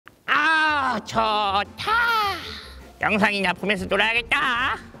아, 좋다. 영상이나 보면서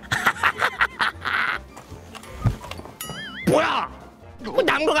놀아야겠다. 뭐야? 이거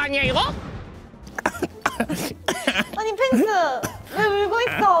남극 아니야 이거? 아니 펭스 왜 울고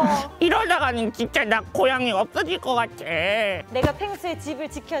있어? 이러다가는 진짜 나 고양이 없어질 것 같아. 내가 펭스의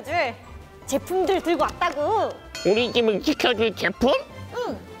집을 지켜줄 제품들 들고 왔다고. 우리 집을 지켜줄 제품?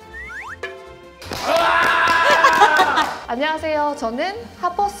 응. 안녕하세요. 저는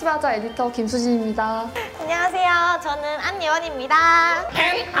하퍼스 바자 에디터 김수진입니다. 안녕하세요. 저는 안예원입니다.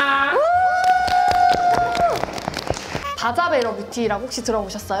 바자베러뷰티라고 혹시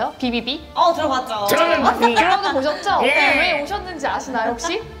들어보셨어요? B.B.B? 들어봤죠. 들어도 보셨죠? 예. 왜 오셨는지 아시나요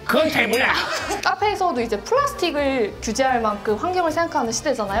혹시? 그건 잘 몰라. 카페에서도 이제 플라스틱을 규제할 만큼 환경을 생각하는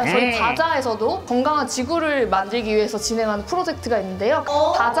시대잖아요. 저희 바자에서도 건강한 지구를 만들기 위해서 진행하는 프로젝트가 있는데요.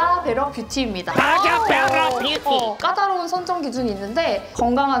 바자베러뷰티입니다. 바자베러뷰티. 까다로운 선정 기준이 있는데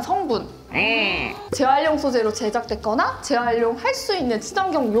건강한 성분, 재활용 소재로 제작됐거나 재활용할 수 있는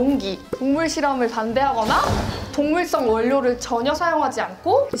친환경 용기, 동물 실험을 반대하거나 동물성 원료를 전혀 사용하지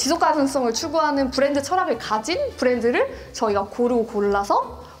않고 지속 가능성을 추구하는 브랜드 철학을 가진 브랜드를 저희가 고르고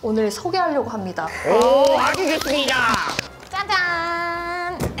골라서 오늘 소개하려고 합니다. 오, 아주 좋습니다.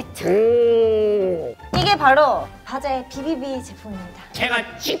 짜잔. 오, 이게 바로 바자의 B.B.B 제품입니다.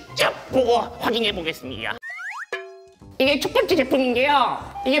 제가 직접 보고 확인해 보겠습니다. 이게 첫 번째 제품인데요.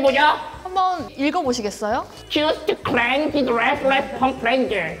 이게 뭐죠? 한번 읽어보시겠어요? 쥬스투클렌즈 레플레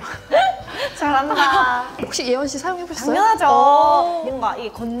펌프렌즈. 잘한다. 혹시 예원 씨 사용해보셨어요? 당연하죠. 뭔가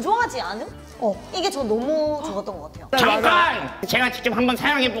이게 건조하지 않음? 이게 저 너무 좋았던 것 같아요. 잠깐! 제가 직접 한번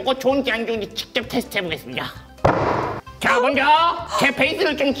사용해보고 좋은지 안 좋은지 직접 테스트해보겠습니다. 자, 먼저 제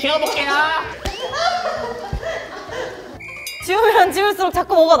베이스를 좀 지워볼게요. 지우면 지울수록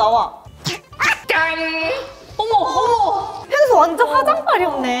자꾸 뭐가 나와. 짠! 어머! 펭수 완전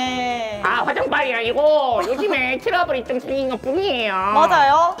화장빨이었네. 아, 화장빨이 아니고 요즘에 트러블이 좀 생긴 것 뿐이에요.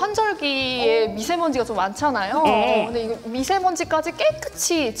 맞아요. 환절기에 미세먼지가 좀 많잖아요. 근데 이거 미세먼지까지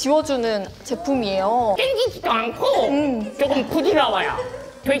깨끗이 지워주는 제품이에요. 땡기지도 않고 조금 부드러워요.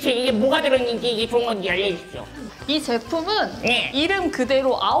 도대체 이게 뭐가 들었는지 이게 좋은 건지 알려주십시오. 이 제품은 네. 이름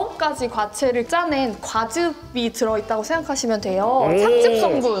그대로 9가지 과채를 짜낸 과즙이 들어있다고 생각하시면 돼요. 착즙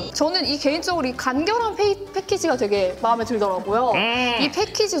성분. 저는 이 개인적으로 이 간결한 패키지가 되게 마음에 들더라고요. 이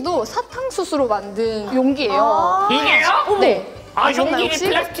패키지도 사탕수수로 만든 용기예요. 이게요? 네. 아, 아셨나요, 용기는 혹시?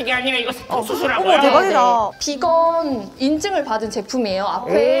 플라스틱이 아니라 이거 사탕수수라고요? 어머, 대박이다. 네. 비건 인증을 받은 제품이에요.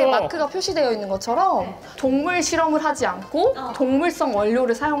 앞에 오. 마크가 표시되어 있는 것처럼 동물 실험을 하지 않고 동물성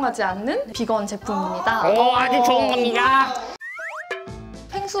원료를 사용하지 않는 비건 제품입니다. 오, 아주 좋은 겁니다.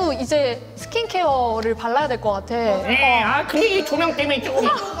 펭수 이제 스킨케어를 발라야 될 것 같아. 네, 아, 근데 이 조명 때문에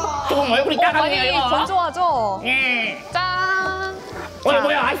조금 얼굴이 따갑네요, 많이 이거. 건조하죠? 네. 짠!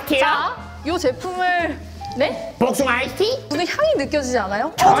 뭐야, 아이스티예요? 자, 이 제품을 네? 복숭아 아이스티? 무슨 향이 느껴지지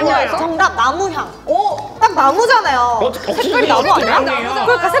않아요? 전혀요. 정답 나무향. 딱 나무잖아요. 색깔이 나무 아니야? 나무예요.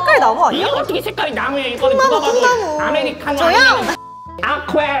 그러니까 색깔이 나무 아니야? 이게 어떻게 색깔이 나무예요? 이거는 누가 봐도 콩나무. 아메리카노 저요? 아니면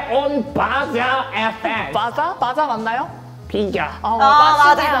아쿠에온 바자 FM. 맞아? 맞아 맞나요? 비자.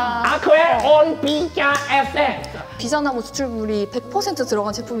 맞습니다. 아쿠에온 비자 FM. 비자나무 추출물이 100%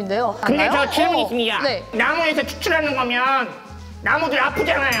 들어간 제품인데요. 근데 맞나요? 저 질문 있습니다. 네. 나무에서 추출하는 거면 나무들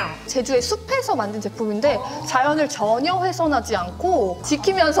아프잖아요. 제주의 숲에서 만든 제품인데 자연을 전혀 훼손하지 않고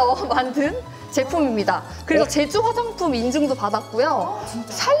지키면서 만든 제품입니다. 그래서 제주 화장품 인증도 받았고요.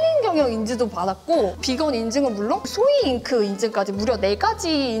 산림 경영 인증도 받았고 비건 인증은 물론 소이 잉크 인증까지 무려 4가지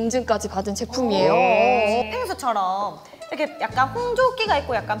인증까지 받은 제품이에요. 펭수처럼 이렇게 약간 홍조기가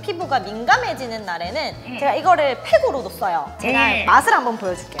있고 약간 피부가 민감해지는 날에는 제가 이거를 팩으로 넣었어요. 제가 맛을 한번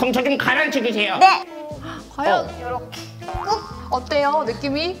보여줄게요. 그럼 저 좀 가라앉혀 주세요. 네. 과연 이렇게 어때요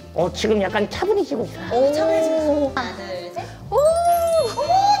느낌이? 지금 약간 차분해지고 있어요. 오. 하나 둘 셋. 오.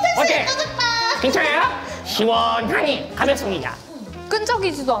 어때? 괜찮아요? 시원하니 가볍습니다.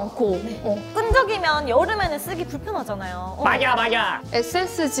 끈적이지도 않고 끈적이면 여름에는 쓰기 불편하잖아요. 맞아.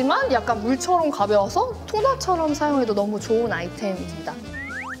 에센스지만 약간 물처럼 가벼워서 토너처럼 사용해도 너무 좋은 아이템입니다.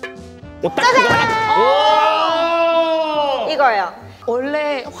 이거예요.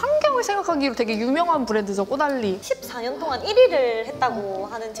 원래 환경을 생각하기로 되게 유명한 브랜드죠, 꼬달리. 14년 동안 1위를 했다고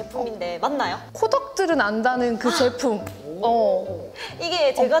하는 제품인데 맞나요? 코덕들은 안다는 그 제품.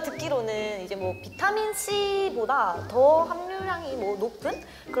 이게 제가 듣기로는 이제 뭐 비타민 C보다 더 함유량이 뭐 높은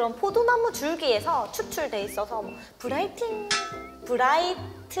그런 포도나무 줄기에서 추출돼 있어서 뭐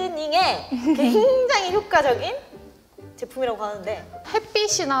브라이트닝에 굉장히 효과적인 제품이라고 하는데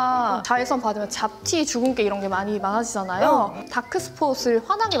햇빛이나 자외선 받으면 잡티, 주근깨 이런 게 많이 많아지잖아요. 다크스폿을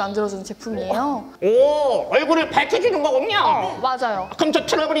환하게 만들어주는 제품이에요. 오, 얼굴을 밝혀주는 거군요. 맞아요. 그럼 저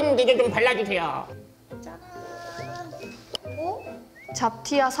트러블인데 이제 좀 발라주세요.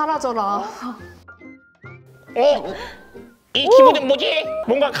 잡티야 사라져라. 이 기분은 뭐지?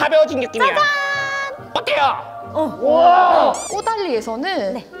 뭔가 가벼워진 느낌이야. 어때요? 와!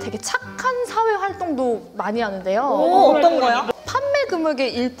 꼬달리에서는 되게 착한 사회 활동도 많이 하는데요. 어떤 거요? 판매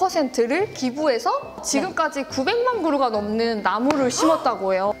금액의 1%를 기부해서 지금까지 900만 그루가 넘는 나무를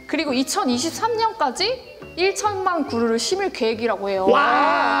심었다고 해요. 그리고 2023년까지 1천만 그루를 심을 계획이라고 해요.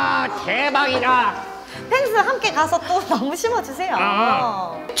 와, 대박이다. 펭수 함께 가서 또 나무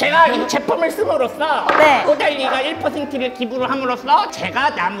심어주세요. 제가 이 제품을 씀으로써 네. 꼬달리가 1%를 기부를 함으로써 제가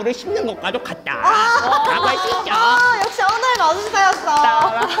나무를 심는 것과도 같다. 라고 할 수 있죠. 역시 언어의 마술사였어.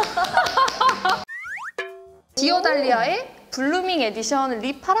 디어달리아의 블루밍 에디션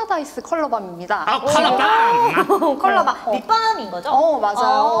리 파라다이스 컬러밤입니다. 컬러밤. 컬러밤. 립밤인 거죠?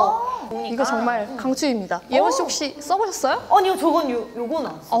 맞아요. 보니까. 이거 정말 강추입니다. 예원 씨 혹시 써보셨어요? 아니요, 저건 요거는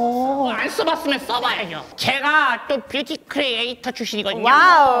안 써. 안 써봤으면 써봐야죠. 제가 또 뷰티 크리에이터 출신이거든요.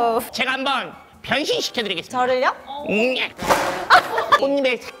 와우. 제가 한번 변신시켜드리겠습니다. 저를요?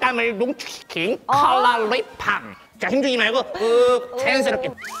 꽃잎의 색감을 농축시킨 컬러 립밤. 자, 힘주지 말고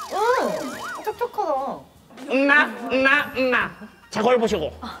자연스럽게. 촉촉하다. 자, 거울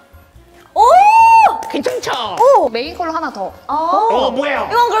보시고. 오! 괜찮죠? 메인 컬러 하나 더. 뭐예요?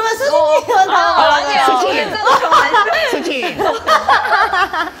 이건 그러면 수진이가 다 아니에요. 수지.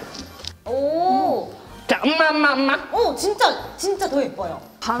 오. 자, 진짜 더 예뻐요.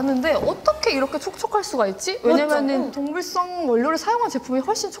 바르는데 어떻게 이렇게 촉촉할 수가 있지? 왜냐면은 동물성 원료를 사용한 제품이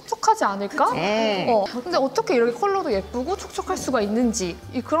훨씬 촉촉하지 않을까? 근데 어떻게 이렇게 컬러도 예쁘고 촉촉할 수가 있는지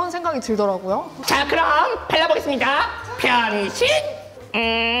그런 생각이 들더라고요. 자, 그럼 발라보겠습니다. 변신.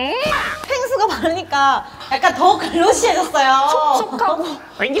 펭수가 바르니까 약간 더 글로시해졌어요. 촉촉하고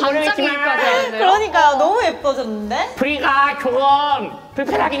왠지 모르겠지만 반짝이까지 하네요. 그러니까 너무 예뻐졌는데? 브이가 조금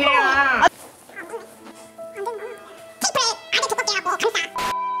불편하긴 해요.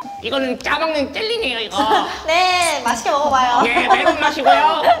 이거는 짜먹는 젤리네요, 이거. 네, 맛있게 먹어봐요. 네, 매운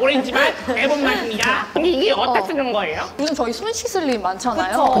맛이고요. 오렌지맛, 매운 맛입니다. 근데 이게 어디다 쓰는 거예요? 요즘 저희 손 씻을 일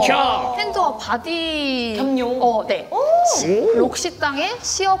많잖아요. 그쵸. 핸드와 바디 겸용. 네. 록시땅의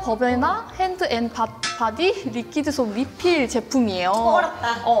시어 버베나 핸드 앤 바디 리퀴드 솜 리필 제품이에요.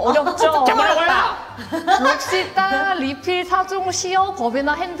 어렵다. 어렵죠? 자, 뭐라고요? 록시땅 리필 4종 시어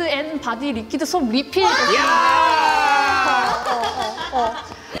버베나 핸드 앤 바디 리퀴드 솜 리필 제품. 이야.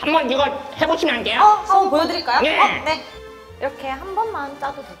 한번 이거 해보시면 안 돼요? 한번 보여드릴까요? 네. 네. 이렇게 한 번만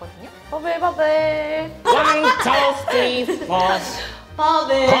짜도 되거든요. 버블버블. 1, 2, 3, 4.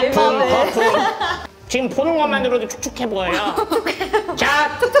 버블. 거품. 지금 보는 것만으로도 촉촉해 보여요.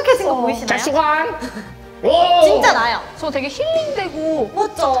 자, 촉촉해진 거 보이시나요? 자, 수건. 오! 진짜 나요. 저 되게 힐링되고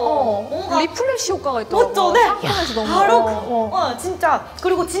멋져. 뭔가 리플레시 효과가 있더라고요. 멋져, 네. 상큼해서 너무 바로 진짜.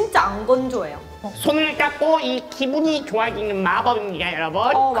 그리고 진짜 안 건조해요. 손을 닦고 이 기분이 좋아지는 마법입니다, 여러분.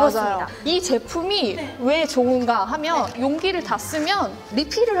 맞아요. 그렇습니다. 이 제품이 왜 좋은가 하면 용기를 다 쓰면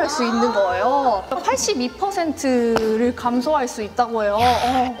리필을 할 수 있는 거예요. 82%를 감소할 수 있다고 해요.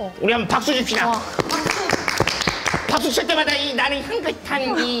 우리 한번 박수 줍시다. 와. 박수 칠 때마다 나는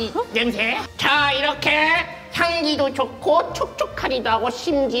향긋한 이 냄새. 자, 이렇게 향기도 좋고 촉촉하기도 하고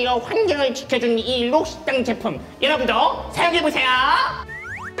심지어 환경을 지켜주는 이 록시땅 제품. 여러분도 사용해보세요.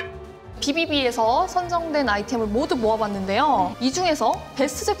 B.B.B에서 선정된 아이템을 모두 모아봤는데요. 이 중에서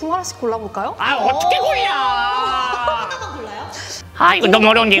베스트 제품 하나씩 골라볼까요? 어떻게 골라? 하나만 골라요? 이거 너무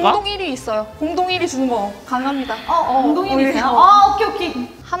어려운데, 이거? 공동 1위 있어요. 공동 1위 주는 거 가능합니다. 공동 1위세요? 오케이.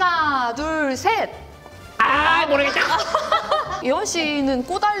 하나, 둘, 셋! 모르겠다. 예원 씨는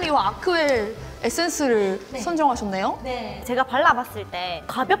꼬달리와 아크웰 에센스를 선정하셨네요. 네. 제가 발라봤을 때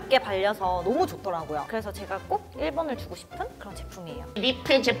가볍게 발려서 너무 좋더라고요. 그래서 제가 꼭 1번을 주고 싶은 그런 제품이에요.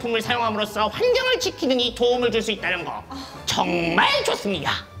 리필 제품을 사용함으로써 환경을 지키는 이 도움을 줄 수 있다는 거 정말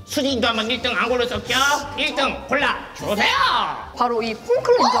좋습니다. 수진도 한번 1등 안 골랐었죠? 1등 골라주세요. 바로 이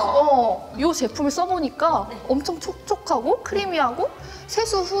폼클렌저. 이 제품을 써보니까 엄청 촉촉하고 크리미하고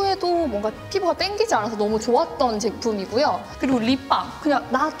세수 후에도 뭔가 피부가 땡기지 않아서 너무 좋았던 제품이고요. 그리고 립밤. 그냥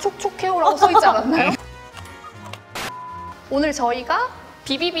나 촉촉해요라고 써있지 않았나요? 오늘 저희가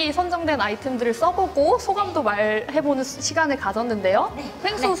B.B.B 선정된 아이템들을 써보고 소감도 말해보는 시간을 가졌는데요.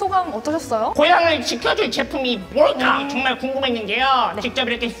 펭수 소감 어떠셨어요? 고향을 지켜줄 제품이 뭘까 정말 궁금했는데요. 직접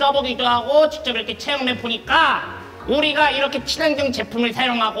이렇게 써보기도 하고 직접 이렇게 체험해보니까 우리가 이렇게 친환경 제품을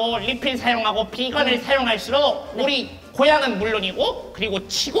사용하고 리필 사용하고 비건을 사용할수록 우리 고향은 물론이고 그리고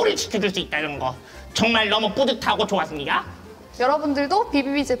지구를 지켜줄 수 있다는 거 정말 너무 뿌듯하고 좋았습니다. 여러분들도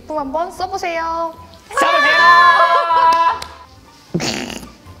B.B.B 제품 한번 써보세요. 써보세요.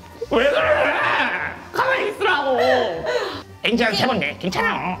 왜 그래? 가만히 있으라고. 엔지한 해봤네.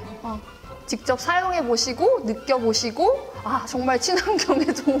 괜찮아. 직접 사용해보시고 느껴보시고 아 정말 친환경에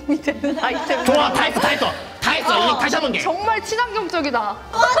도움이 되는 아이템. 좋아, 다 했어. 이제 다시 한번 게. 정말 친환경적이다.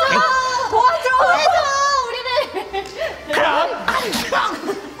 도와줘 우리를. 그럼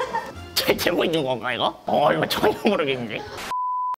잘 되고 있는 건가 이거? 이거 전혀 모르겠는데.